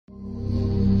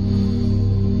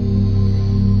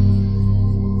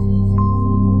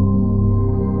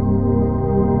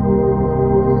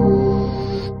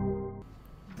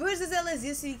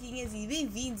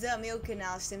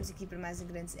canal, estamos aqui para mais um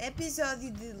grande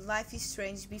episódio de Life is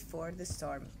Strange Before the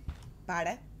Storm.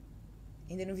 Para,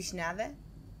 ainda não viste nada?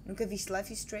 Nunca viste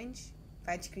Life is Strange?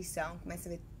 Vai à descrição, começa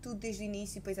a ver tudo desde o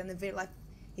início e depois anda a ver Life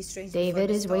is Strange Before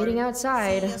the Storm. David is waiting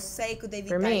outside. Sim, eu sei que o David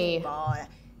For está me. embora.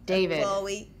 David. A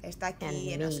Chloe, esta aqui,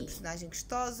 é a And nossa me. personagem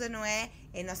gostosa, não é?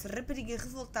 É a nossa rapariga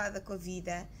revoltada com a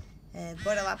vida.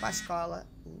 Bora lá para a escola.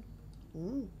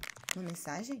 Uma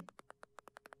mensagem?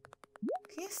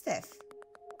 Quem é Steph?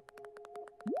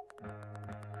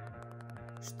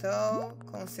 Estou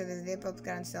com o seu DVD para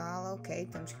pegar antes da aula. Ok,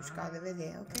 temos que buscar o DVD.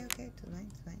 Ok, tudo bem.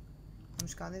 Vamos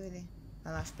buscar o DVD.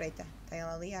 Vai lá, espreita. Está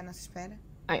ela ali à nossa espera.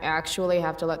 I actually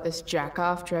have to let this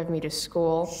jack-off drive me to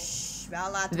school. Shhh, vai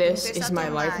lá, tu This pergunteste is à tua my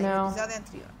mãe life no now? episódio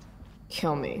anterior.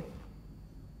 Kill me.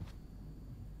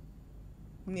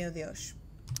 Meu Deus.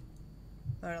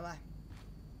 Bora lá.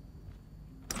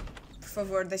 Por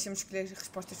favor, deixa-me escolher as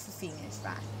respostas fofinhas.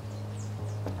 Vá.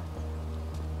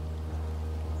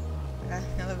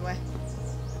 Ela é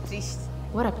triste.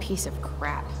 What a piece of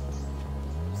crap.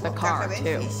 The O carro car, é bem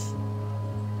too. fixe.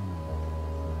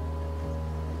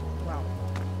 Uau.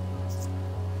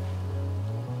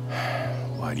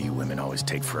 Why do you women always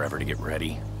take forever to get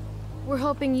ready? We're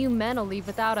hoping you men will leave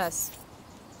without us.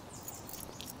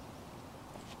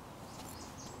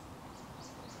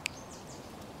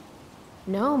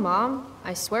 No, Mom.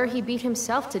 I swear he beat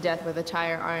himself to death with a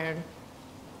tire iron.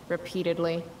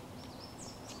 Repeatedly.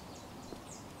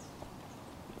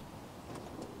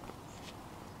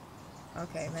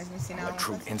 Ok, vais me ensinar uma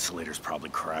Electrode coisa? insulator's probably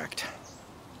cracked.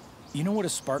 You know what a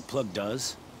spark plug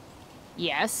does?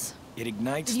 Yes? It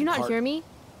ignites Did you the not part- hear me?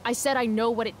 I said I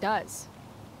know what it does.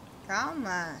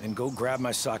 Calma. Then go grab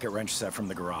my socket wrench set from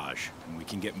the garage, and we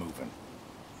can get moving.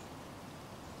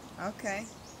 Ok.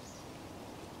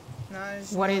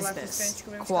 Nós What no is Life is this? Strange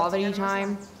descobrimos que Quality ele tinha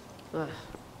time? armação. Ugh.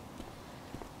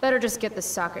 Better just get the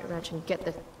socket wrench and get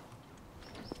the... O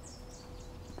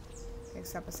que é que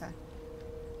está a passar?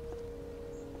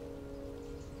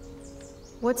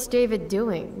 What's David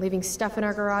doing, leaving stuff in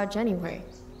our garage anyway?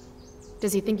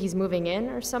 Does he think he's moving in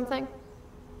or something?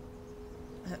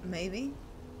 Maybe.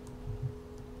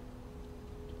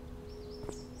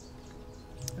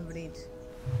 Abrir.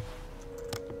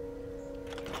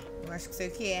 Eu acho que sei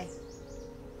o que é.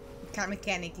 Car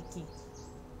mechanic aqui.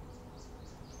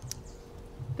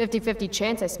 50-50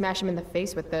 chance I smash him in the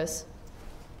face with this.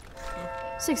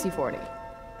 60-40.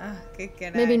 Ah, que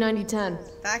caralho. Maybe 90-10.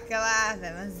 Está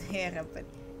calada, mas é, rapaz.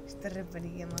 Esta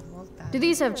rapariga é uma revoltada. Do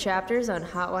these have chapters on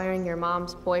hot wiring your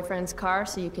mom's boyfriend's car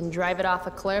so you can drive it off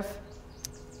a cliff?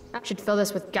 I should fill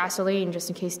this with gasoline just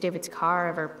in case David's car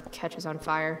ever catches on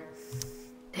fire.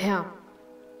 Damn.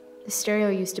 The stereo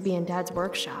used to be in Dad's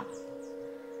workshop.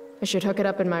 I should hook it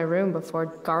up in my room before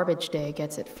garbage day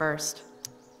gets it first.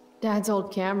 Dad's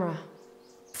old camera.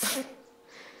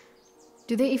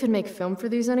 Do they even make film for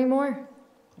these anymore?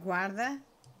 Guarda.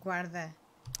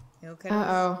 Eu quero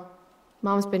Uh-oh.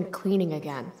 Mom's been cleaning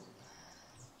again.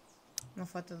 uma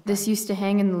foto do This used to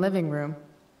hang in the living room.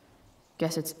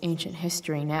 Guess it's ancient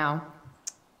history now.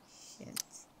 Shit.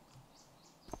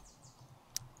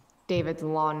 David's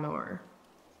lawnmower.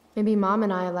 Maybe Mom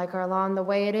and I like our lawn the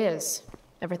way it is.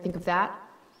 Ever think of that?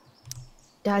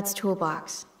 Dad's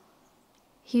toolbox.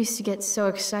 He used to get so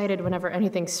excited whenever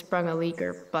anything sprung a leak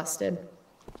or busted.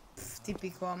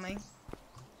 Típico homem.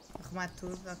 Arrumar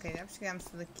tudo. Ok, já chegámos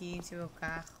tudo aqui. Deixa eu ver o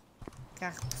carro.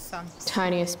 Carro possante.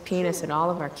 Tiniest penis in all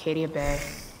of Arcadia Bay.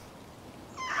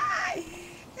 Ai!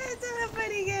 Esta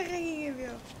rapariga é rainha,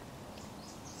 meu.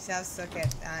 Chave socket.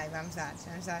 Ai, vamos dar.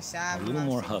 Vamos dar a A chave. little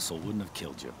vamos more sim. hustle wouldn't have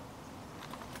killed you.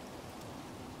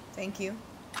 Thank you.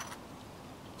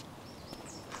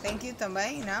 Thank you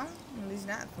também, não? Não diz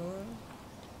nada. Pô.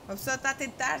 Uma pessoa está a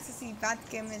tentar ser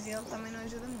simpática, mas ele também não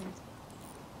ajuda muito.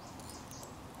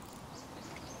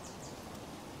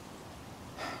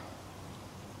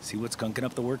 See what's gunking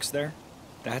up the works there?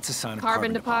 That's a sign of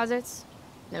Carbon deposit. deposits?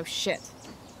 No shit.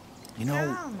 You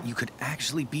know, Calma. you could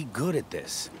actually be good at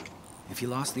this if you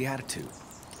lost the attitude.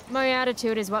 My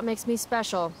attitude is what makes me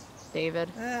special, David.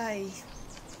 Ai.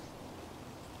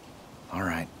 All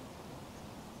right.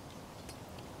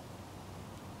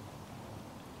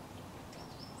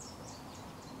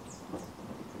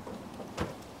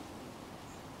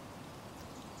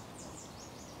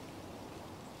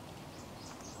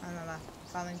 Anda lá.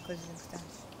 Falem de coisas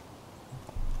importantes.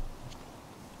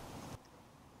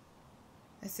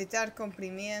 Aceitar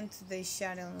cumprimento,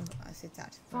 deixar ele aceitar.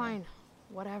 Fine.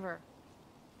 Whatever.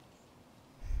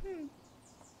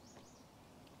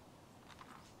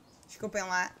 Desculpem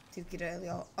lá, tive que ir ali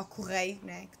ao correio,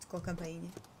 né? Que tocou a campainha.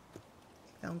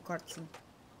 É um cortezinho.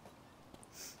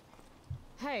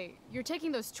 Hey, you're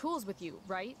taking those tools with you,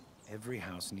 right? Every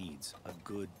house needs a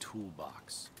good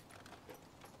toolbox.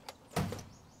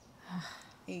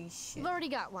 Ixi. I've already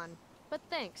got one, but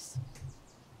thanks.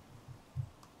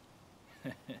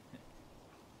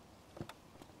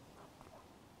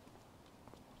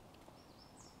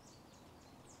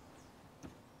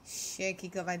 Chega aqui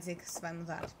que ele vai dizer que se vai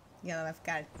mudar. E ela vai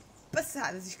ficar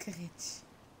passada dos carretes.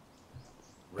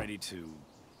 Ready to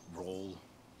roll?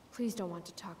 Please don't want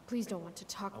to talk. Please don't want to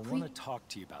talk. I Please. want to talk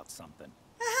to you about something.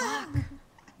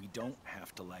 We don't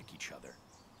have to like each other,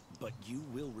 but you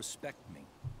will respect me.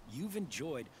 You've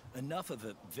enjoyed enough of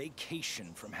a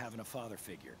vacation from having a father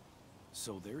figure.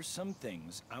 So there's some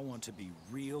things I want to be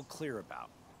real clear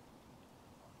about.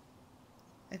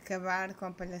 Acabar com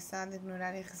a palhaçada,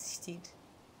 ignorar e resistir.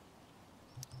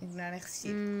 Ignorar e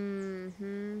resistir.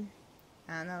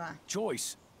 Anda lá.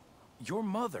 Joyce, your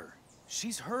mother,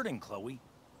 she's hurting, Chloe.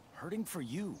 Hurting for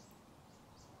you.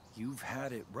 You've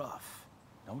had it rough,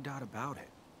 no doubt about it.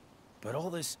 But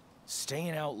all this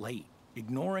staying out late,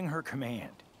 ignoring her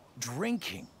command,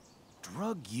 drinking,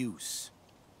 drug use,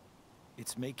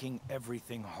 it's making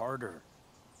everything harder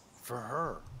for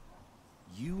her.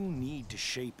 You need to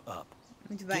shape up.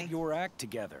 Muito bem. Get your act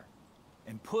together.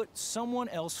 And put someone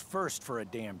else first for a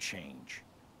damn change.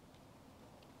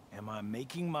 Am I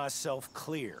making myself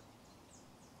clear?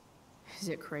 Is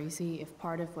it crazy if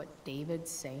part of what David's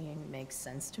saying makes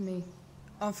sense to me?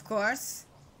 Of course.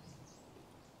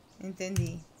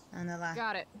 Entendi. Anda lá.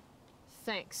 Got it.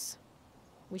 Thanks.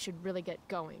 We should really get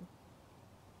going.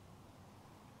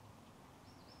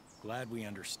 Glad we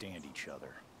understand each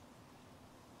other.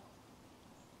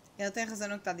 Ele tem razão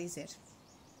no que está a dizer.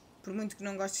 Por muito que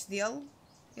não gostes dele,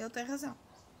 ele tem razão.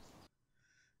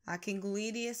 Há que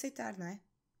engolir e aceitar, não é?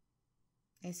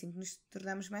 É assim que nos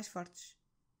tornamos mais fortes.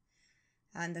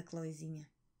 Anda, Chloezinha.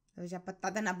 Eu já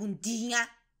patada na bundinha,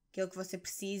 que é o que você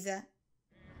precisa.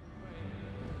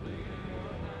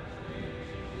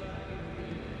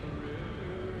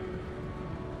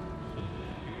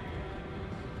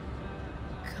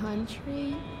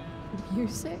 Country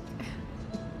music?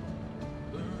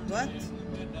 What?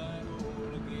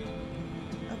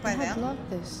 É o pai I dela? love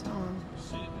this song.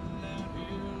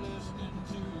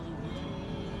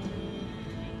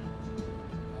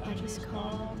 I just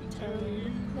called to tell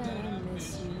you that I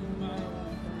miss you, my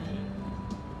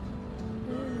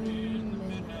friend.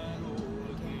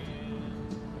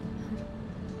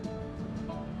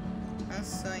 É um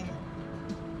sonho.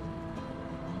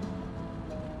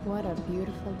 What a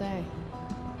beautiful day.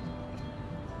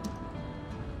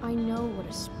 I know what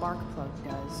a spark plug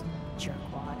does,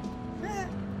 jerkwad.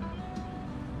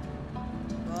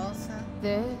 Bolsa.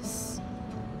 This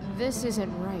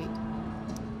isn't right.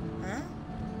 Hã?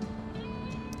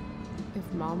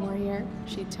 If Mom were here,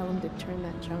 she'd tell him to turn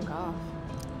that junk off.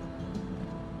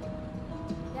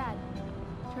 Dad,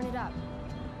 turn it up.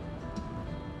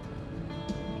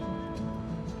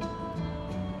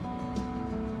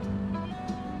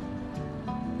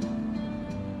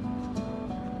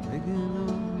 Picking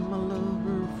up my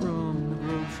lover from the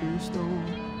grocery store.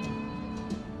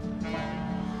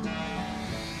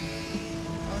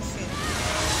 Oh shit.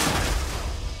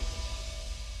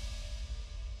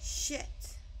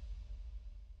 Shit.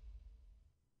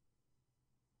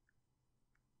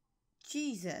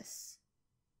 Jesus.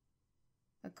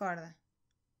 Acorda.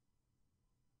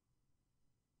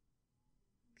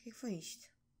 O que é que foi isto?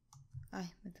 Ai,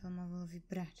 meu telemóvel a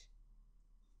vibrar.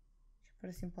 Deixa eu pôr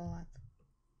assim para o lado.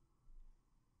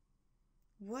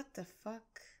 What the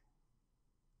fuck?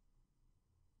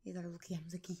 E agora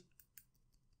bloqueamos aqui.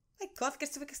 Ai, God,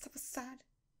 quero saber o que está a passar.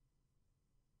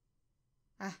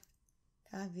 Ah,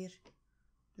 está a ver.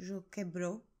 O jogo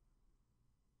quebrou.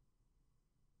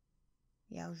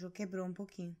 O jogo quebrou um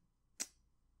pouquinho.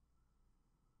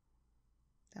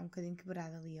 Está um bocadinho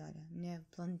quebrado ali, olha. A minha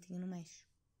plantinha não mexe.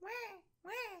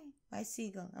 Vai,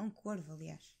 Seagull. É um corvo,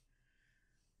 aliás.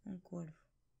 Um corvo.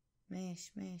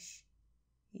 Mexe, mexe.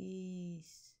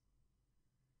 Isso.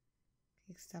 O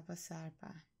que é que se está a passar,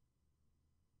 pá?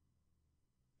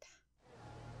 Tá.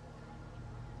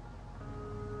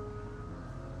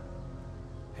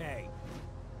 Hey,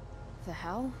 The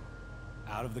hell?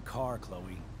 out of the car,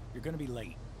 Chloe. You're gonna be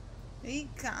late. Ih,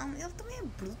 calma. Ele também é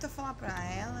bruto a falar para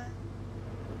ela.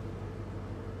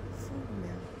 Fogo,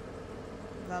 meu.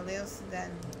 Valeu,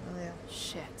 Zeddy. Valeu.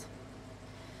 Shit.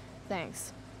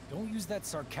 Thanks. Don't use that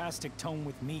sarcastic tone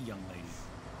with me, young lady.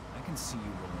 I can see you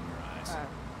rolling your eyes.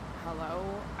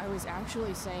 Hello? I was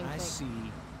actually saying I things.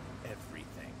 see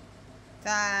everything.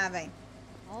 Tá bem.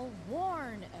 I'll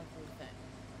warn everything.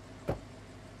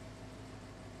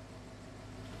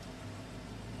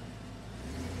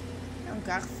 É um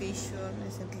carro fixe,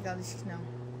 não sei porque é que ela diz que não.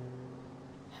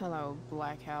 Hello,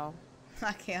 Black Hell.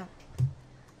 Black Hell.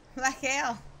 Black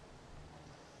Hell!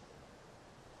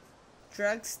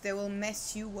 Drugs that will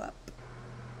mess you up.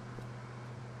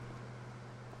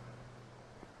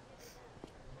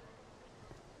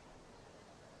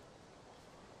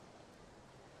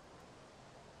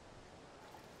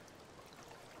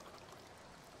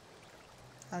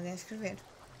 Alguém a escrever.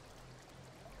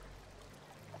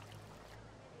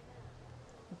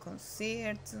 Um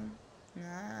concerto.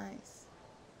 Nice.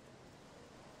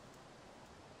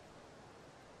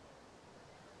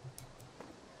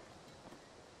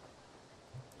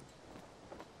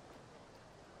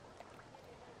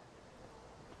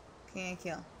 Quem é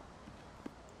aquele?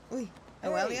 Ui, é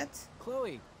o Elliot?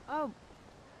 Chloe, Oh,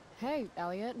 hey,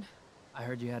 Elliot. I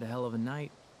heard you had a hell of a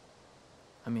night.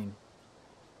 I mean,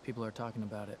 people are talking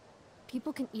about it.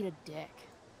 People can eat a dick.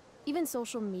 Even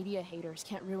social media haters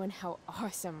can't ruin how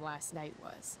awesome last night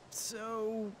was.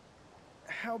 So,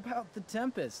 how about the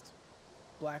Tempest?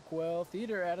 Blackwell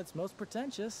Theater at its most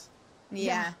pretentious.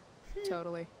 Yeah.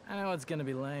 Totally. I know it's gonna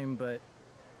be lame, but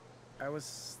I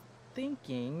was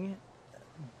thinking,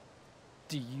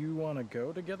 do you want to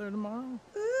go together tomorrow?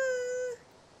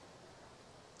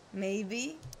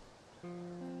 Maybe.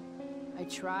 I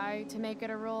try to make it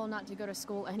a rule not to go to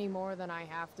school any more than I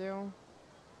have to.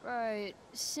 But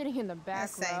sitting in the back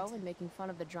That's row right. and making fun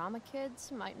of the drama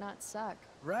kids might not suck.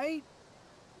 Right?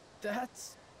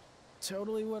 That's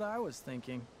totally what I was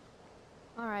thinking.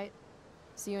 All right.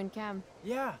 See you in chem.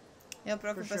 Yeah. Ele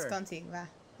preocupa-se sure. contigo, vá.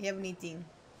 E é bonitinho.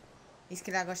 E se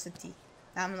calhar gosta de ti.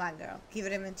 Dá-me lá, girl. Give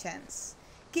him a chance.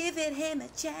 Give it him a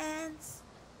chance.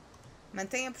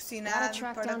 Mantenha Gotta pressionado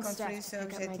track para down construir o Steph seu to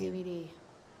pick up my objetivo. DVD.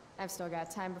 I've still got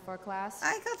time before class.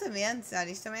 Ah, exatamente. Olha,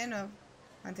 isto também é novo.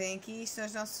 Mantém aqui, isto são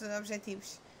os nossos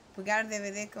objetivos. Pegar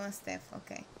DVD com a Steph,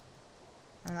 ok.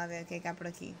 Vamos lá ver o que é que há por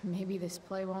aqui. Maybe this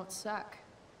play won't suck.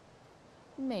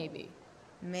 Maybe.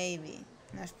 Maybe.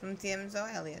 Nós prometemos ao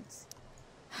Elliot.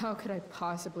 How could I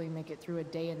possibly make it through a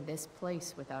day in this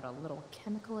place without a little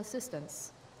chemical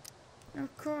assistance? Of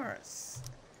course.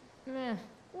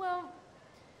 Well,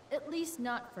 at least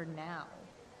not for now.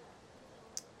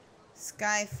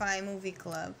 Sci-Fi Movie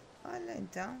Club. Olha,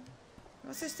 então.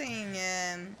 Vocês têm.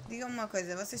 Digam-me uma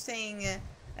coisa, vocês têm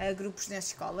grupos nas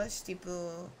escolas? Tipo,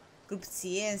 grupo de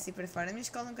ciência e por aí fora. A minha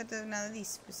escola nunca teve nada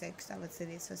disso, por isso é que gostava de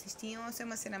saber se vocês tinham ou se é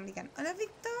uma cena americana. Olha a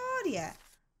Victoria!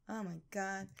 Oh my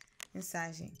god.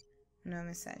 Mensagem. Não é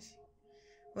mensagem.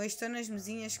 Hoje estou nas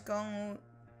mesinhas com o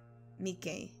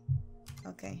Mickey.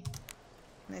 Ok.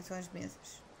 Onde é que estão as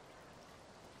mesas?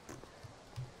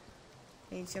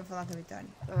 E deixa eu falar com a Victoria.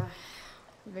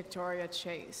 Victoria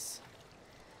Chase.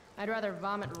 I'd rather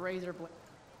vomit razor blade.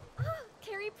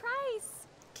 Carrie Price!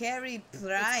 Carrie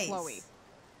Price. Chloe.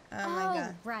 Oh my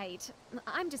god. Right.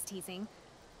 I'm just teasing.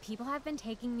 People have been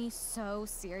taking me so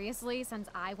seriously since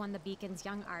I won the Beacon's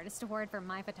Young Artist Award for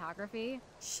my photography.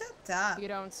 Shut up. You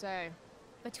don't say.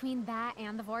 Between that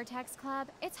and the Vortex Club,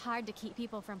 it's hard to keep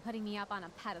people from putting me up on a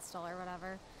pedestal or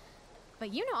whatever.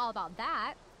 But you know all about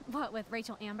that. What with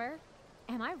Rachel Amber?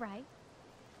 Am I right?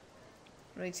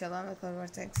 Rachel Amber com a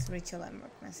Vortex. Rachel Amber.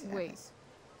 Começa já Wait. com isso.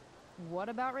 What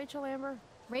about Rachel Amber?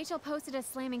 Rachel posted a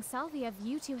slamming selfie of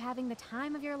you two having the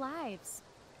time of your lives.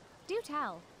 Do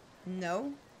tell.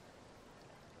 No.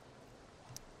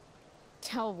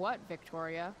 Tell what,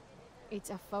 Victoria? It's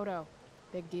a photo.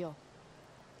 Big deal.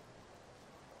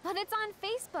 But it's on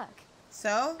Facebook.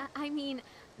 So? I mean,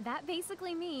 that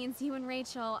basically means you and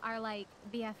Rachel are like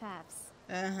BFFs.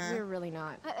 Uh-huh. We're really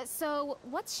not. So,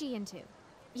 what's she into?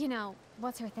 You know,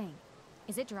 what's her thing?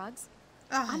 Is it drugs?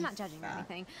 Oh, I'm not judging or fuck.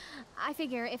 anything. I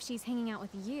figure if she's hanging out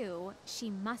with you, she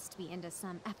must be into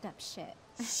some effed up shit.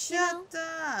 Shut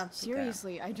up.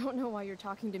 Seriously, I don't know why you're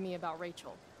talking to me about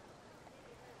Rachel.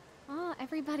 Oh,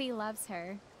 everybody loves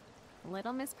her.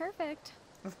 Little Miss Perfect.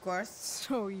 Of course.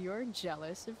 So you're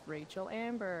jealous of Rachel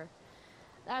Amber.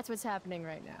 That's what's happening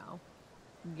right now.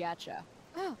 Gotcha.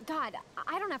 Oh, God,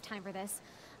 I don't have time for this.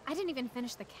 I didn't even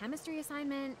finish the chemistry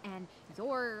assignment, and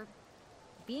you're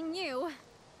being you.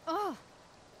 Oh,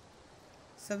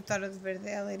 Sabotar o dever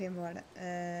dela e ir embora.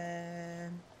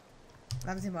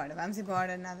 Vamos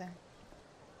embora, nada.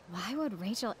 why would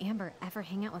Rachel Amber ever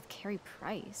hang out with Carrie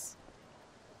Price?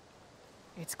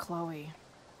 It's Chloe.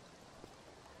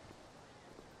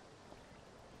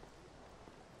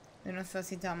 Eu não sou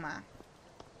assim tão má.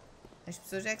 As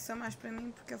pessoas é que são más para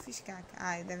mim porque eu fiz caca.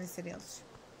 Ai, devem ser eles.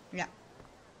 Já.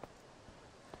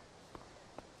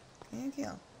 Quem é aquele?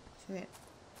 Deixa eu ver.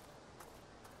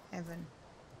 Evan.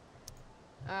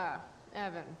 Ah,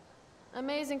 Evan.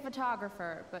 Amazing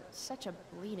photographer, but such a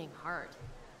bleeding heart.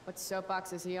 What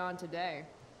soapbox is he on today?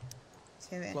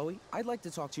 Deixa eu ver. Chloe, I'd like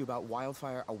to talk to you about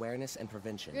wildfire awareness and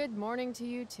prevention. Good morning to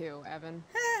you too, Evan.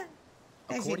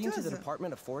 According to the jeitoso.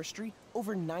 Department of Forestry,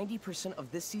 over 90%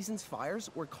 of this season's fires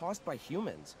were caused by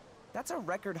humans. That's a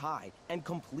record high and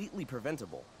completely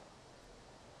preventable.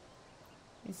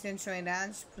 Incêndios são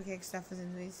irados, porque é que está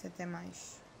fazendo isso até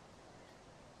mais?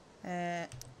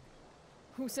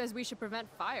 Who says we should prevent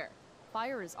fire?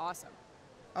 Fire is awesome.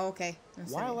 Oh, ok, não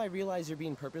sei. While I realize you're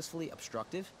being purposefully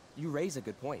obstructive, you raise a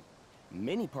good point.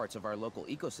 Many parts of our local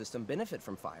ecosystem benefit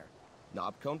from fire.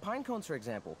 Knob cone pine cones, for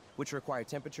example, which require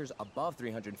temperatures above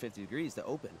 350 degrees to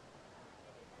open.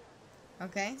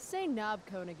 Ok? Say knob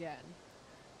cone again.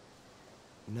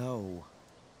 No.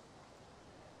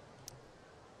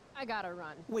 I gotta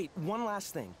run. Wait, one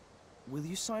last thing. Will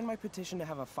you sign my petition to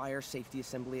have a fire safety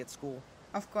assembly at school?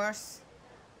 Of course.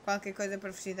 Qualquer coisa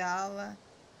para fugir da aula.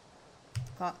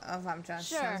 Vamos já,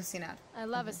 Sure. vamos assinar. I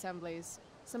love assemblies.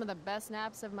 Some of the best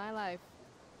naps of my life.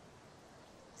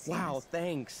 Wow,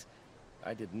 thanks.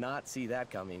 I did not see that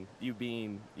coming. You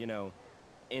being, you know,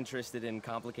 interested in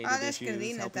complicated that's issues,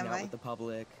 Carolina helping out também. with the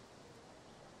public.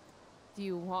 Do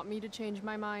you want me to change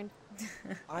my mind?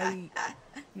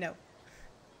 No.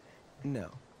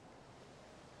 No.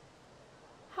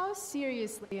 How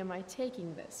seriously am I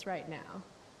taking this right now?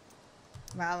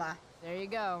 Vá lá. There you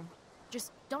go.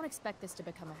 Just don't expect this to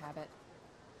become a habit.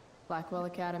 Blackwell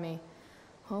Academy,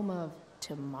 home of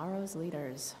tomorrow's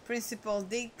leaders. Principal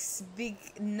Dick's Big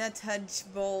Nut Hudge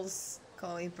Balls,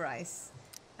 Chloe Price.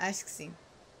 Acho que sim.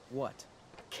 What?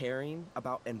 Caring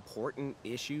about important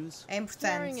issues? É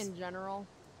Caring importante. in general.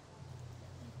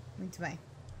 Muito bem.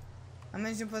 Ao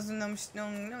menos não pôs o nome,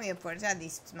 não ia pôr, já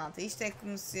disse, malta. Isto é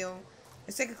como se eu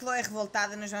sei que a Chloe é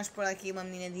revoltada, nós vamos pôr aqui uma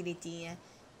menina direitinha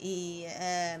e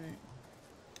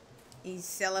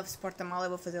se ela se porta mal eu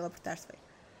vou fazê-la portar-se bem.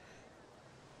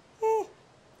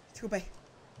 Desculpem.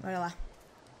 Bora lá.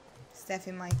 Steph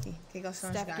e Mikey. O que é que eles estão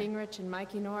a Steph jogar? Gingrich and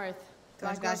Mikey North. Estão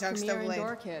a jogar Blackwell jogos de Premier tabuleiro.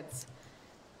 Indoor Kids.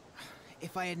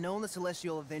 If I had known the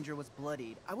Celestial Avenger was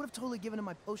bloodied, I would have totally given him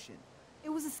my potion. It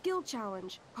was a skill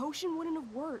challenge. Potion wouldn't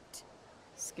have worked.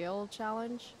 Skill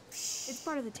challenge? It's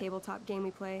part of the tabletop game we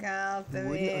play.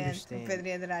 Altamente. understand. O Pedro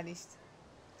ia adorar isto.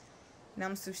 Não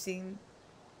me subestime.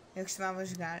 Eu costumava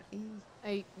jogar. Ih.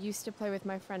 I used to play with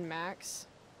my friend Max.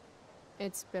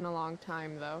 It's been a long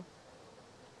time though.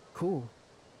 Cool.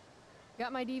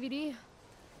 Got my DVD?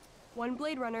 One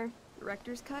Blade Runner,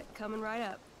 director's cut coming right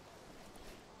up.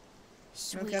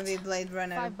 Nunca vi Blade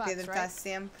Runner. $5, Pedro está right?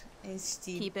 sempre a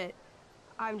insistir. Keep it.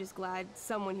 I'm just glad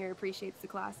someone here appreciates the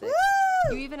classic.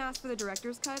 Woo! You even asked for the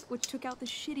director's cut, which took out the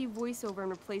shitty voiceover and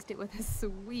replaced it with a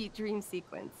sweet dream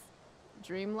sequence.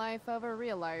 Dream life over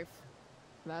real life.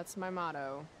 That's my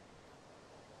motto.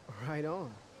 Right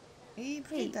on. Ih, por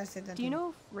que Hey, estás a ser tanto? do you know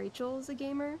if Rachel's a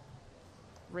gamer?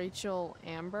 Rachel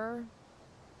Amber?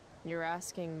 You're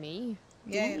asking me?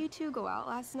 Yeah. Didn't you two go out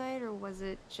last night, or was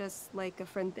it just like a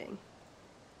friend thing?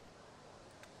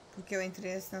 Porque o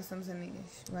interesse, não somos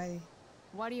amigas. Vai.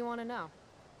 Why do you want to know?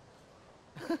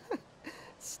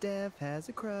 Steph has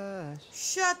a crush.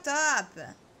 Shut up!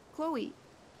 Chloe,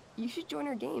 you should join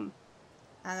our game.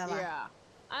 Anda lá. Yeah.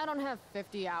 I don't have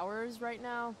 50 hours right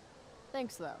now.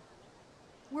 Thanks though.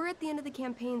 We're at the end of the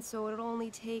campaign, so it'll only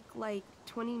take like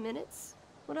 20 minutes.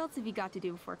 What else have you got to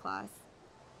do before class?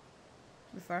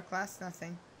 Before class,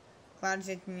 nothing. Claro,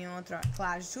 de jeito nenhum outro.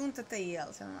 Claro, junta-te a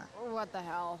eles. Vamos lá. What the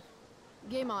hell?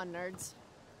 Game on, nerds.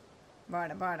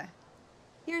 Bora, bora.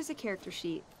 Here's a character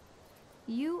sheet.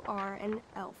 You are an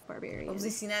elf barbarian. Vamos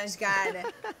ensinar a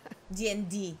jogar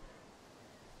D&D.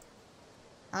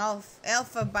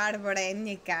 Elfa Bárbara é a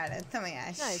minha cara. Também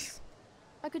acho. Nice.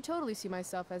 I could totally see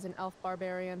myself as an elf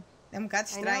barbarian. É um bocado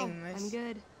I estranho, know, mas... I'm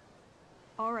good.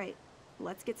 All right,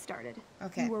 let's get started.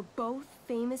 Okay. You are both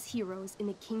famous heroes in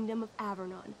the kingdom of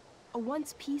Avernon, a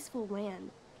once peaceful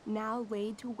land, now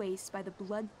laid to waste by the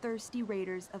bloodthirsty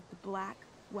raiders of the Black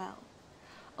Well.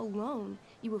 Alone,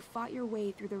 you have fought your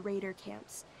way through the raider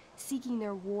camps, seeking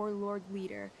their warlord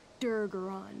leader,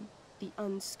 Durgaron, the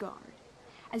Unscarred.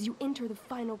 As you enter the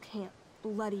final camp,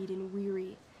 bloodied and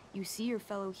weary, you see your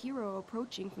fellow hero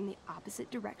approaching from the opposite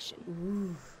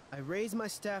direction. I raise my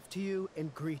staff to you in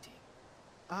greeting.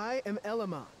 I am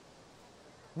Elamon,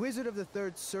 Wizard of the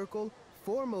Third Circle,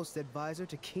 foremost advisor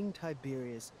to King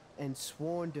Tiberius, and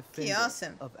sworn defender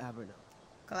awesome. of Avernon.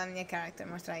 Qual é a minha character?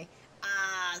 Mostra aí.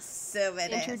 Ah, so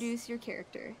badass. Introduce your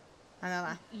character. Anda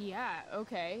lá. Yeah,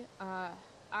 okay.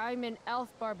 I'm an elf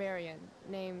barbarian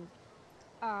named,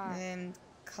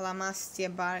 Calamastia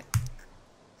Bar...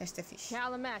 Esta é fixe.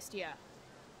 Calamastia.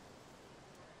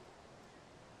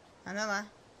 Anda lá.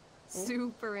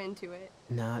 super into it.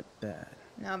 Not bad.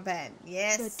 Not bad.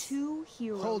 Yes. The two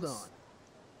heroes. Hold on.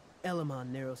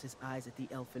 Elamon narrows his eyes at the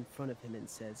elf in front of him and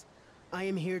says, I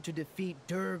am here to defeat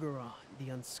Durgaron, the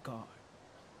Unscarred.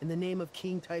 In the name of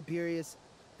King Tiberius,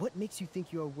 what makes you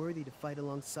think you are worthy to fight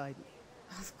alongside me?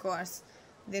 Of course.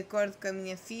 De acordo com a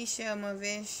minha ficha, uma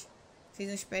vez fiz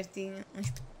espertinho.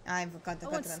 Ai, vou contar. I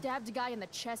once stabbed a guy in the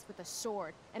chest with a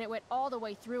sword, and it went all the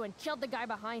way through and killed the guy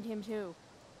behind him too.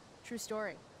 True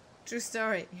story. True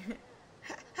story.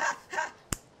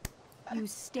 You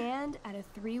stand at a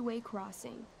three-way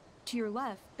crossing. To your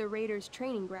left, the Raiders'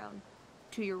 training ground.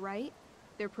 To your right,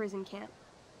 their prison camp.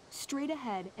 Straight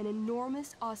ahead, an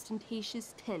enormous,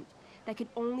 ostentatious tent that could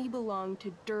only belong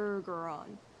to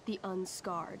Durgaron, the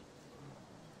Unscarred.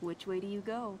 Which way do you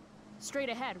go? Straight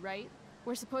ahead, right?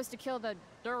 We're supposed to kill the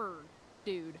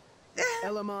dude.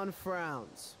 Elamon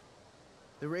frowns.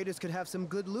 The Raiders could have some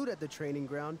good loot at the training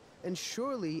ground, and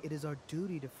surely it is our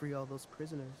duty to free all those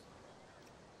prisoners.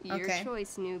 Your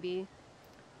choice, newbie.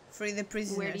 Free the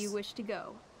prisoners. Where do you wish to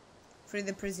go? Free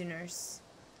the prisoners.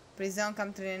 Prisão,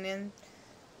 campo de treinamento.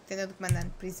 Tenda do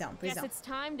comandante. Prisão, prisão. Guess it's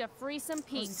time to free some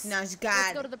peeps. Let's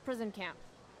go to the prison camp.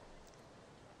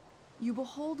 You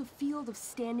behold a field of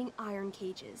standing iron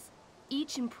cages,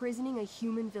 each imprisoning a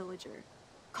human villager,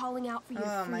 calling out for you to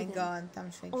free them. Oh my god,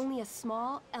 estamos feitos. Only a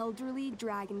small, elderly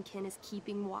dragonkin is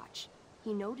keeping watch.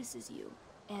 He notices you,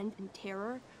 and in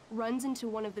terror, runs into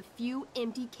one of the few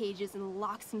empty cages and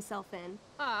locks himself in.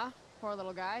 Ah, poor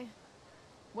little guy.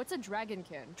 What's a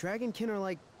dragonkin? Dragonkin are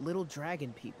like little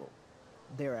dragon people.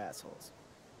 They're assholes.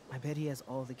 I bet he has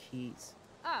all the keys.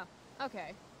 Oh,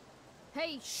 okay.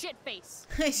 Hey, shitface!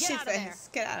 Get out of there!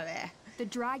 Get out of there. The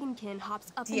dragonkin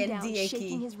hops up and down,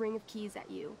 shaking his ring of keys at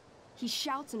you. He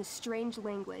shouts in a strange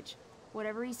language.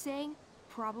 Whatever he's saying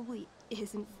probably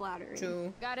isn't flattering.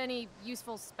 True. Got any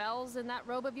useful spells in that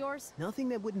robe of yours? Nothing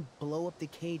that wouldn't blow up the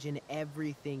cage and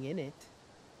everything in it.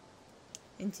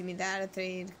 Intimidar,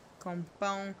 atrair com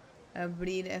pão,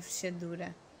 abrir a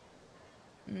fechadura.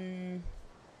 Vamos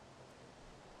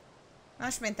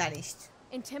experimentar isto.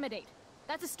 Intimidate.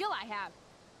 That's a skill I have.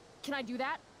 Can I do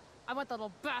that? I want the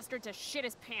little bastard to shit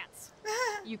his pants.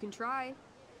 You can try.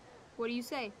 What do you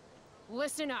say?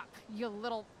 Listen up, you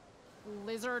little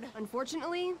lizard.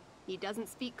 Unfortunately, he doesn't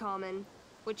speak common,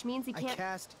 which means he can't. I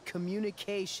cast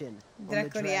communication on the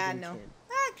Draconiano. dragonkin.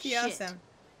 Ah, que awesome.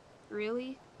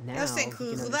 Really? Now Eles têm que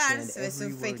he can rodar, understand se vê se o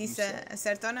every word you feitiço say.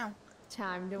 acerta ou não.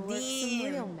 Time to work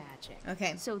some real magic.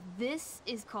 Okay. So this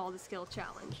is called a skill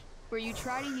challenge, where you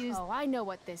try to use. Oh, I know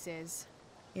what this is.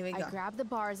 Here we go. I grab the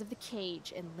bars of the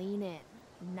cage and lean in,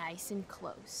 nice and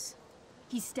close.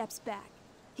 He steps back,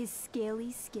 his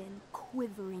scaly skin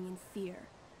quivering in fear.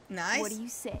 Nice. What do you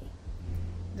say?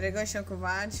 Dragões são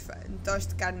covardes, tos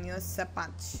de carne e osso,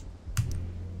 sapatos.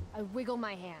 I wiggle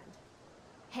my hand.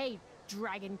 Hey,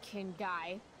 dragonkin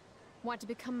guy. Want to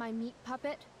become my meat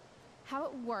puppet? How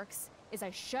it works is I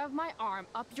shove my arm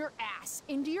up your ass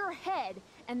into your head,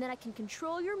 and then I can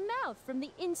control your mouth from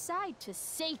the inside to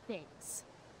say things.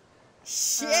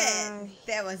 Shit!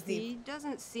 That was deep. He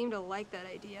doesn't seem to like that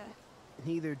idea.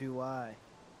 Neither do I.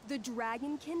 The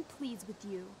dragonkin pleads with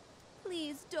you.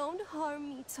 Please don't harm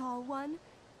me, tall one,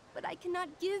 but I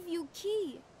cannot give you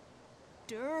key.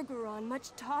 Durgaron,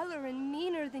 much taller and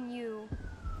meaner than you.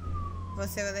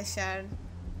 Você vai deixar...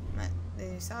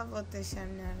 Só vou deixar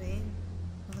na areia.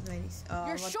 Vou fazer isso.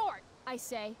 You're short, I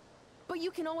say, but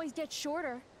you can always get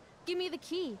shorter. Give me the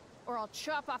key, or I'll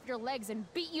chop off your legs and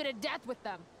beat you to death with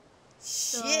them.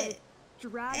 Shit!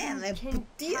 Dragonkin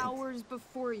towers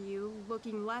before you,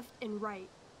 looking left and right.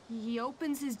 He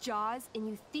opens his jaws, and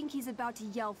you think he's about to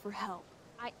yell for help.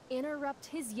 I interrupt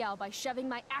his yell by shoving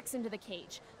my axe into the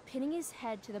cage, pinning his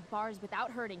head to the bars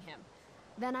without hurting him.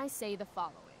 Then I say the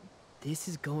following. This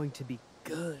is going to be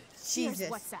good. Jesus. Here's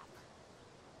what's up.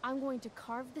 I'm going to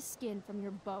carve the skin from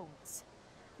your bones.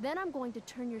 Then I'm going to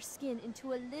turn your skin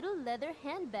into a little leather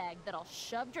handbag that I'll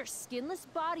shove your skinless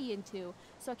body into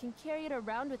so I can carry it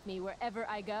around with me wherever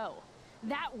I go.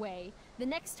 That way, the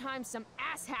next time some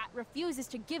asshat refuses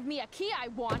to give me a key I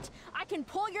want, I can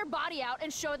pull your body out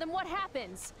and show them what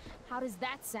happens. How does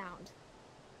that sound?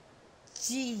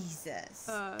 Jesus.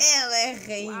 Ela é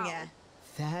rainha. Wow.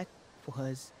 That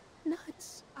was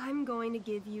nuts. I'm going to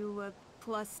give you a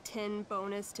 +10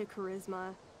 bonus to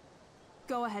charisma.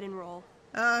 Go ahead and roll.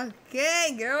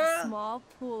 Okay, girl. A small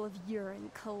pool of urine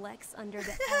collects under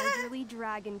the elderly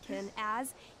dragonkin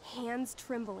as, hands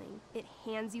trembling, it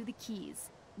hands you the keys.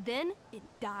 Then it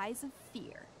dies of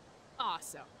fear.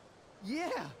 Awesome.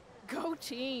 Yeah. Go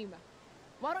team.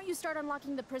 Why don't you start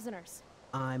unlocking the prisoners?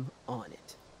 I'm on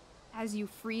it. As you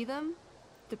free them,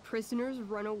 The prisoners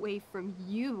run away from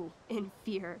you in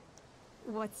fear.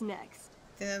 What's next?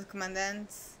 Tenda do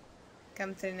comandante,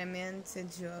 campo de treinamento,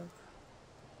 centro de jogo.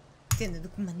 Tenda do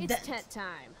comandante. It's tent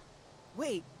time.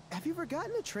 Wait, have you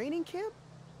forgotten the training camp?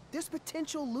 There's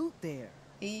potential loot there.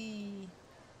 E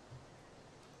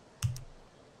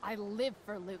I live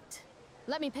for loot.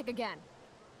 Let me pick again.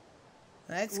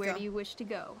 let's Where go. do you wish to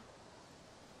go?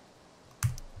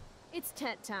 It's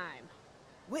tent time.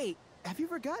 Wait, have you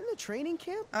forgotten the training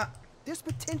camp? Ah, There's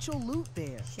potential loot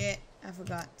there. shit, I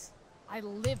forgot. I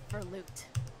live for loot.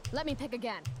 Let me pick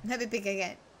again. Let me pick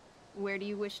again. Where do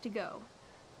you wish to go?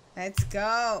 Let's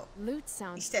go. Loot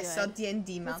sounds Isto é só good.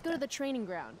 D&D, Let's go malta. to the training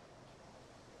ground.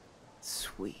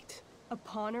 Sweet.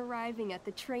 Upon arriving at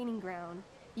the training ground,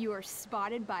 you are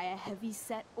spotted by a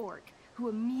heavy-set orc who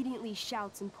immediately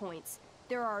shouts and points.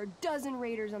 There are a dozen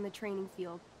raiders on the training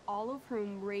field, all of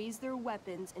whom raise their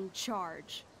weapons and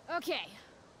charge. Okay.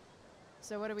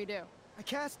 So what do we do? I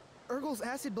cast Urgel's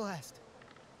Acid Blast.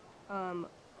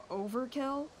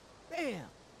 Overkill? Bam!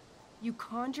 You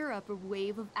conjure up a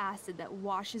wave of acid that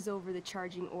washes over the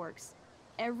charging orcs.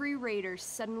 Every raider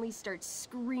suddenly starts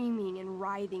screaming and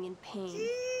writhing in pain.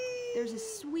 There's a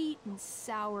sweet and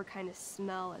sour kind of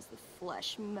smell as the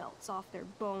flesh melts off their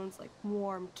bones like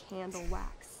warm candle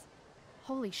wax.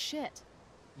 Holy shit.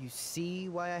 You see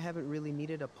why I haven't really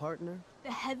needed a partner?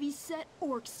 The heavy-set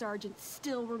orc sergeant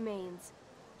still remains.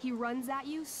 He runs at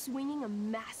you swinging a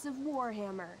massive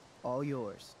warhammer. All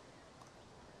yours.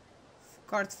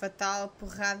 Corte fatal,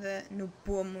 porrada no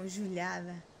pomo,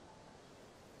 joelhada.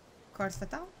 Corte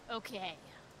fatal? Okay.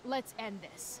 Let's end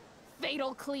this.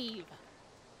 Fatal cleave.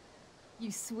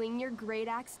 You swing your great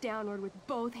axe downward with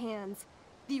both hands.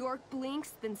 The orc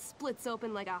blinks, then splits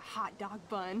open like a hot dog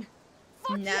bun.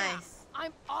 Fuck yeah! Nice.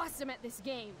 I'm awesome at this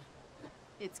game.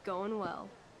 It's going well.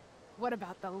 What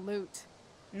about the loot?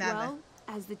 Nada. Well,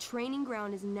 as the training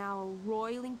ground is now a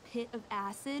roiling pit of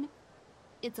acid,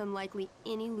 it's unlikely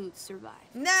any loot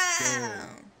survived. Não!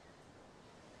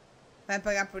 Vai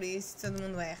pagar por isso, todo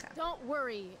mundo erra. Don't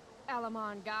worry,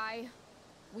 Alamon guy.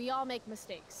 We all make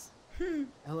mistakes.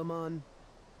 Elamon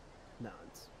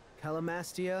nods.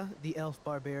 Calamastia, the elf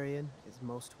barbarian, is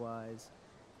most wise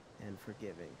and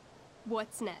forgiving.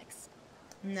 What's next?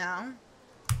 Não.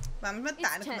 Vamos matar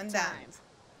It's o tent comandante. time.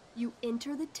 You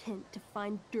enter the tent to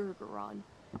find Durgaron,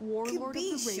 warlord of the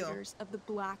bicho. Raiders of the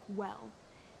Black Well,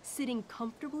 sitting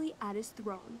comfortably at his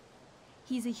throne.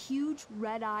 He's a huge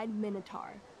red-eyed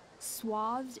minotaur,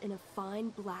 swathed in a fine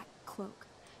black cloak,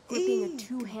 gripping Eee, a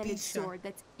two-handed bicho. sword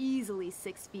that's easily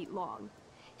 6 feet long.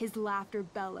 His laughter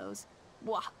bellows,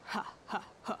 wah ha ha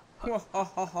ha. Ho, ho,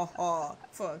 ho, ho, ho.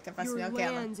 Fogo, tá fácil Your melhor que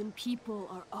ela. lands and people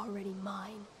are already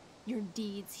mine. Your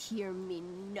deeds here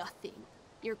mean nothing.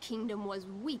 Your kingdom was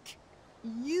weak.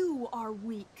 You are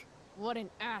weak. What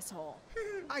an asshole.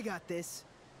 I got this.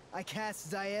 I cast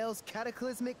Zael's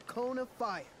cataclysmic cone of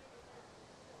fire.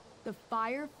 The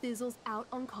fire fizzles out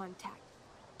on contact.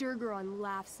 Durgaron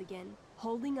laughs again,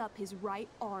 holding up his right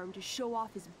arm to show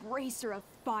off his bracer of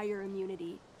fire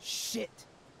immunity. Shit.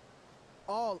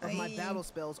 All of my Aye. battle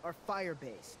spells are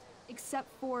fire-based. Except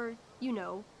for, you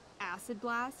know, Acid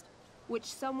Blast, which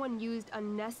someone used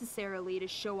unnecessarily to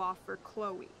show off for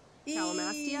Chloe.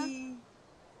 Calamastia? Ih.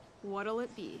 What'll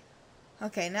it be?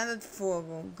 Ok, nada de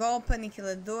fogo. Golpe,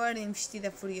 aniquilador,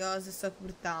 investida furiosa, soco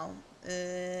brutal.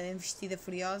 Investida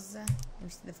furiosa.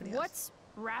 Investida furiosa. What's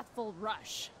Wrathful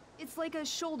Rush? It's like a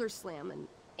shoulder slam, an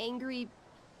angry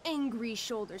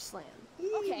shoulder slam.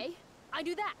 Okay, I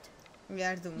do that.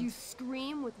 Melhor de You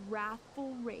scream with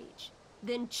wrathful rage,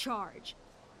 then charge.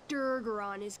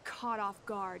 Durgaron is caught off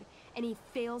guard, and he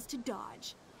fails to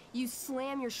dodge. You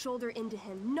slam your shoulder into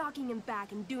him, knocking him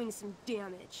back and doing some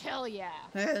damage. Hell yeah.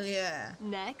 Hell yeah.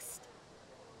 Next,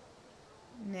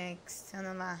 Next.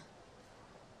 Anda lá.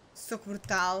 Soco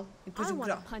brutal. E depois I o want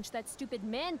to gro... punch that stupid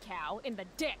man cow in the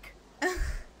dick.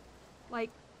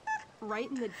 like, right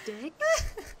in the dick?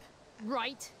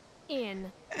 Right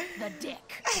in the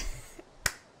dick.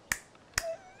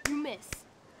 You miss.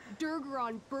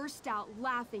 Durgaron bursts out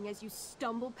laughing as you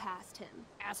stumble past him.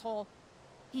 Asshole.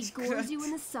 He gores you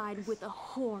in the side with a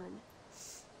horn.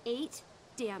 8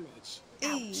 damage.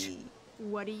 Ouch. Ih.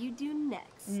 What do you do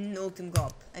next? No último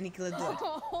golpe. Aniquilador.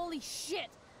 Oh, holy shit.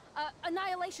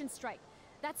 Annihilation Strike.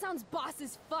 That sounds boss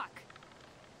as fuck.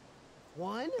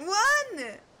 One? One!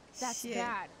 That's Shit.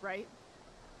 bad, right?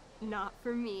 Not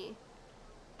for me.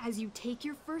 As you take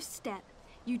your first step,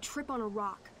 you trip on a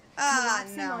rock, Ah,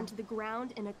 collapsing no. onto the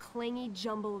ground in a clangy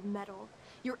jumble of metal.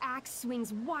 Your axe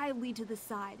swings wildly to the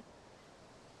side.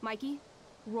 Mikey,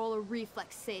 roll a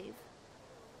reflex save.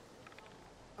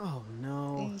 Oh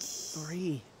no.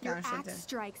 3. Your Gosh, axe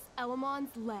strikes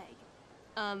Elamon's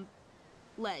leg.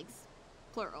 Legs.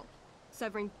 Plural.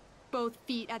 Severing both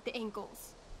feet at the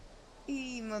ankles.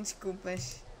 Ih, mil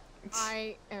desculpas.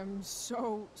 I am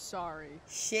so sorry.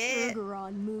 Shit.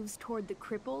 Durgaron moves toward the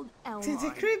crippled Did Elmon.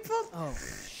 it crippled? Oh,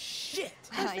 shit!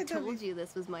 I told you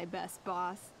this was my best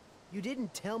boss. You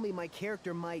didn't tell me my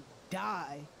character might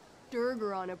die.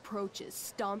 Durgaron approaches,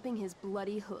 stomping his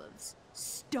bloody hooves.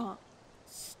 Stomp.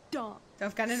 Stomp. Estou a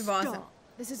ficar nervosa. Stomp.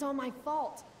 This is all my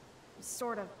fault.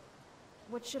 Sort of.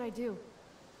 What should I do?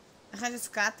 Arranja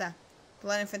sucata.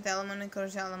 Pular em frente dela, mano,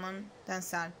 encorajar ela, mano.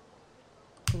 Dançar.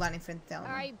 Pular em frente dela.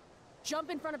 mano. I jump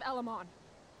in front of Elamon.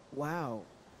 Wow.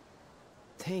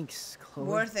 Thanks, Chloe.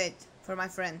 Worth it for my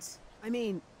friends. I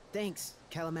mean, thanks,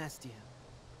 Calamastia.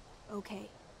 Okay.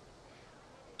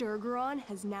 Durgaron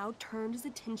has now turned his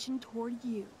attention toward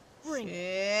you. Bring it.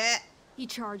 Shit. He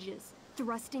charges,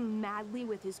 thrusting madly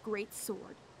with his great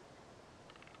sword.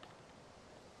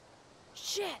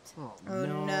 Shit! Oh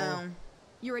no.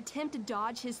 Your attempt to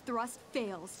dodge his thrust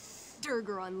fails.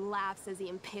 Durgaron laughs as he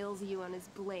impales you on his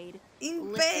blade,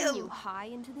 lifting you Impale. high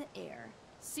into the air.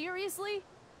 Seriously?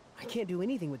 I can't do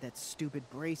anything with that stupid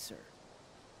bracer.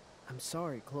 I'm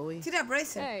sorry, Chloe. Tira a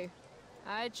bracer. Hey,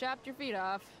 I chopped your feet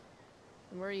off.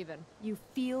 And we're even. You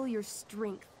feel your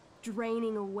strength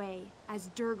draining away as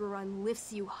Durgaron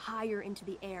lifts you higher into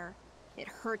the air. It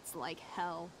hurts like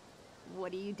hell.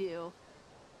 What do?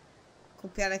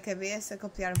 Copiar a cabeça,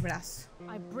 copiar o braço.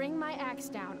 I bring my axe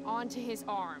down onto his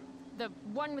arm. The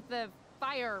one with the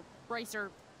fire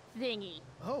bracer thingy.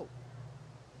 Oh,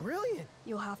 brilliant.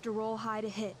 You'll have to roll high to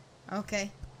hit. Ok,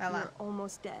 vai lá. You're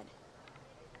almost dead.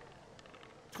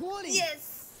 20!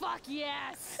 Yes! Fuck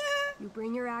yes! You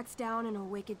bring your axe down in a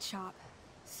wicked chop,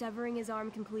 severing his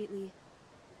arm completely.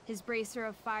 His bracer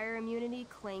of fire immunity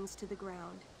clings to the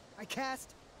ground. I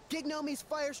cast Gignomi's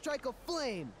Fire Strike of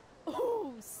Flame.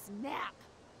 Oh, snap!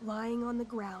 Lying on the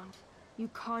ground, you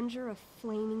conjure a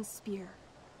flaming spear,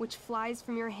 which flies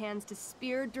from your hands to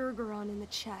spear Durgaron in the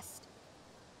chest,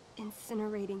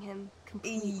 incinerating him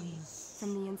completely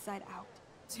from the inside out.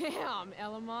 Damn,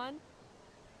 Elamon.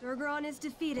 Durgaron is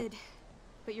defeated,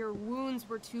 but your wounds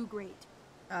were too great.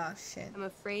 Oh shit. I'm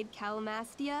afraid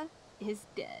Calamastia is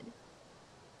dead.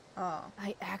 Oh.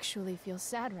 I actually feel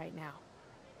sad right now.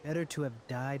 Better to have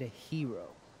died a hero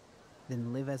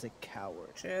than live as a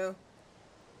coward. True.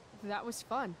 That was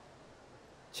fun.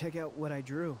 Check out what I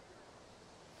drew.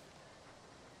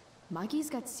 Monkey's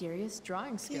got serious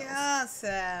drawing skills. Que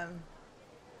awesome.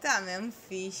 Tá mesmo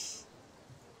fixe.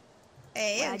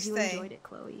 É, eu Glad you gostei. enjoyed it,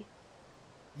 Chloe.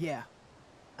 Yeah,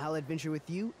 I'll adventure with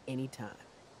you anytime.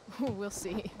 We'll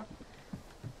see.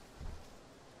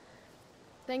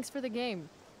 Thanks for the game,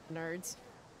 nerds.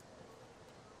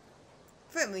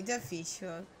 Foi muito fixe.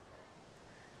 Ó.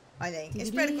 Olhem, eu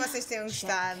espero que vocês tenham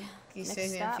gostado. Que isto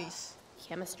seja mesmo fixe.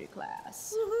 Chemistry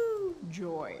class.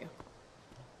 Joy.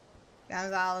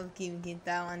 Vamos à aula de Química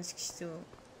então, antes que isto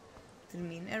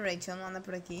termine. A Rachel não anda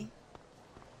por aqui.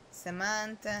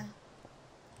 Samantha.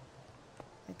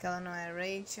 Aquela não é a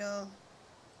Rachel.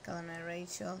 Aquela não é a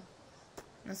Rachel.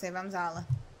 Não sei, vamos à aula.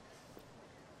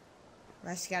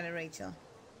 Vai chegar a Rachel.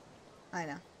 Ai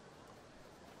não.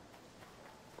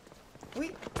 Ui!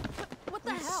 What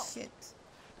the hell? Shit.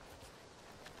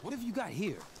 What have you got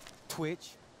here?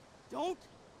 Twitch? Don't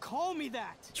call me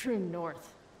that! True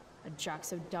north. A jock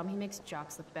so dumb he makes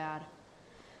jocks look bad.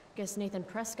 Guess Nathan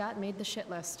Prescott made the shit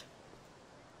list.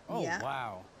 Oh, Yeah.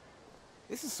 wow.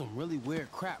 This is some really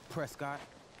weird crap, Prescott.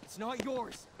 It's not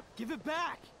yours. Give it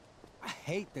back! I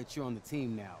hate that you're on the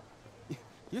team now.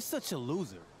 You're such a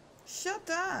loser. Shut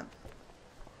up!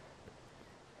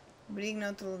 Brigue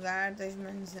noutro lugar, 2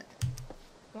 menos.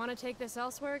 Want to take this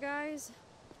elsewhere, guys?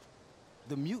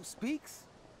 The mute speaks?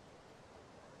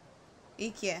 E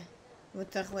que é?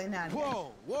 Vou-te arruinar.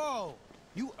 Whoa, whoa!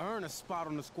 You earn a spot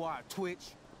on the squad,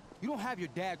 Twitch. You don't have your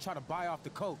dad try to buy off the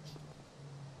coach.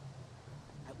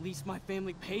 At least my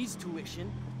family pays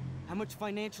tuition. How much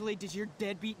financial aid does your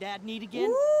deadbeat dad need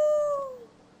again?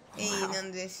 Ei,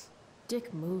 não deixe.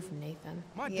 Dick move, Nathan.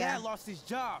 My Yeah. dad lost his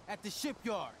job at the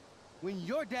shipyard when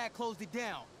your dad closed it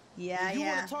down. Yeah, And you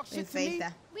yeah. wanna talk shit to me?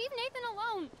 Perfeita. Leave Nathan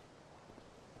alone.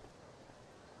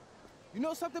 You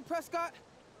know something, Prescott?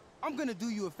 I'm gonna do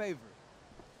you a favor.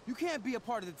 You can't be a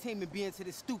part of the team and be into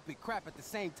this stupid crap at the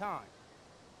same time.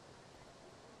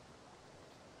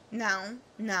 Não,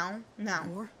 não, não.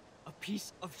 You're a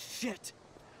piece of shit.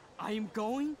 I am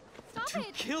going Stop to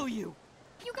it. kill you.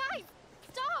 You guys,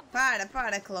 stop.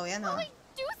 Para, Chloe, não. Chloe,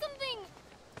 do something.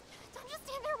 Don't just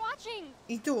stand there watching.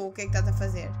 E tu, o que é que estás a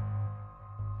fazer?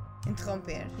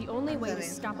 Interromper. The only way to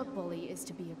stop a bully is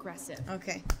to be aggressive.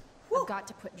 Ok. I've got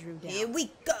to put Drew down. Here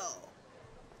we go.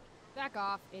 Back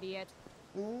off, idiot.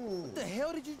 What the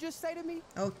hell did you just say to me?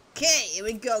 Ok, here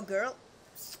we go, girl.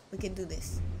 We can do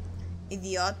this.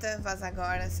 Idiota, vaza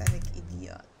agora, sai daqui,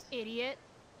 idiota. Idiot.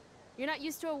 You're not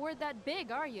used to a word that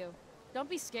big, are you? Don't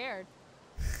be scared.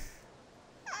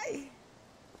 Ai.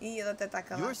 Ih, ela até tá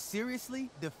calada. You're seriously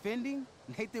defending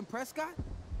Nathan Prescott?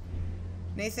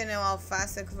 Nathan é um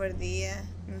alface, a covardia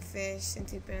me fez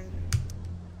sentir pena.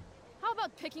 How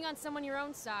about picking on someone your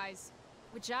own size?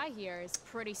 Which I hear is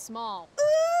pretty small.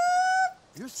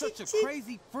 You're such a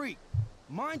crazy freak.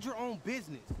 Mind your own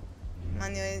business.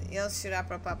 Mano, ele chorar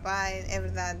para o papai, é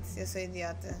verdade, eu sou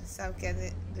idiota. Sabe o que é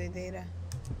doideira?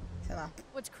 Sei lá.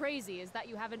 What's crazy is that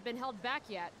you haven't been held back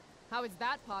yet. How is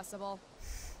that possible?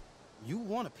 You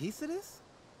want a piece of this?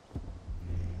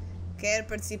 Quero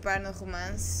participar no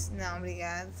romance? Não,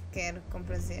 obrigado. Quero com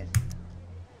prazer.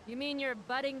 You mean your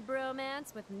budding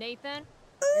bromance with Nathan?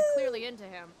 You're clearly into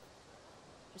him.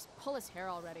 Just pull his hair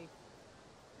already.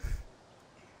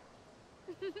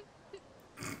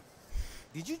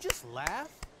 Did you just laugh?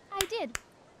 I did.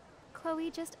 Chloe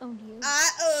just owned you. I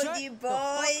owned Shut you, the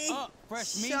boy. fuck up,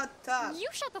 fresh meat. Shut up. You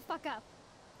shut the fuck up.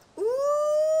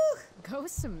 Go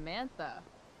Samantha.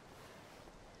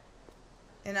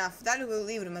 Enough. Dá-lhe o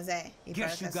livro, mas é. E para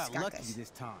Guess you com got essas lucky cacas. this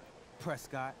time,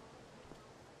 Prescott.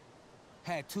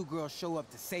 Had 2 girls show up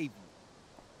to save you.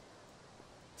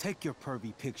 Take your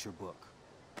pervy picture book.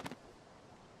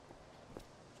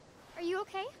 Are you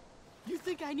okay? You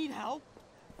think I need help?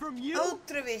 From you?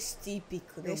 Outra vez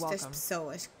típico destas welcome.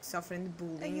 pessoas que sofrem de Are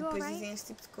bullying e you depois alright? dizem este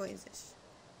tipo de coisas.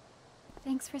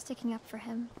 Thanks for sticking up for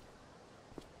him.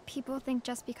 People think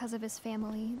just because of his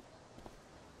family.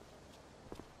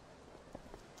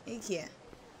 E que é?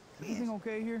 Everything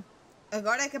okay here?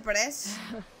 Agora é que aparece?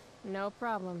 No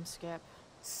problem, Skip.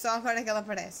 Só agora é que ela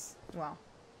aparece. Uau.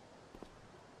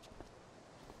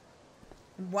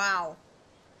 Uau.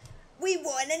 We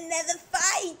won another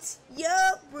fight! Yo,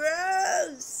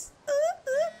 bros!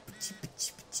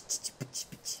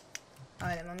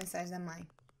 Olha, uma mensagem da mãe.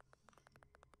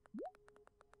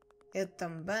 Eu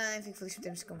também, fico feliz por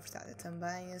termos conversado. Eu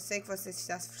também. Eu sei que você se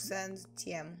está se esforçando.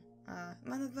 Te amo. Ah,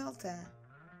 manda de volta.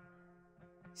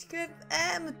 Escreve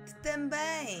amo-te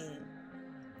também.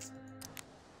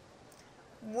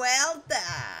 Well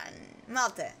done!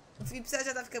 Malta, o episódio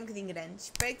já está a ficar um bocadinho grande.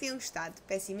 Espero que tenham gostado.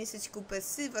 Peço imensa desculpa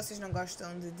se vocês não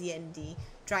gostam de D&D.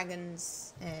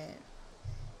 Dragons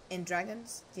and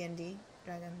Dragons? D&D?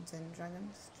 Dragons and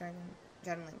Dragons?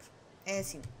 Já não lembro. É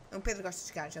assim, o Pedro gosta de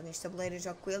jogar jogos de tabuleiro,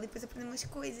 jogo com ele e depois aprendemos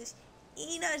umas coisas.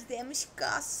 E nós demos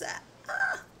coça.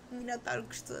 Um minotauro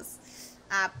gostoso.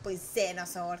 Pois é,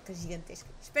 nossa orca gigantesca.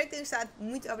 Espero que tenham gostado.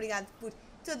 Muito obrigado por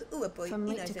todo o apoio. From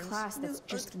E late nós to vemos class, no that's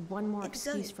just outro one more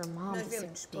episódio. excuse for mom Nós to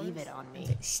vemos sick David on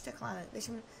me. Está claro,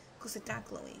 deixa-me concentrar,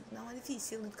 Chloe. Não é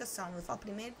difícil, educação. Eu falo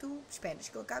primeiro, tu esperas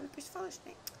que eu acabe e depois tu falas,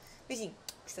 né? Beijinho,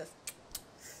 gostoso.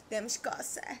 Demos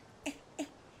coça.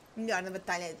 Melhor na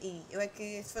batalha. E eu é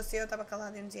que, se fosse eu, estava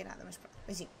calada e não dizia nada. Mas pronto,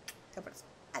 beijinho. Até a próxima.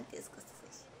 Adeus,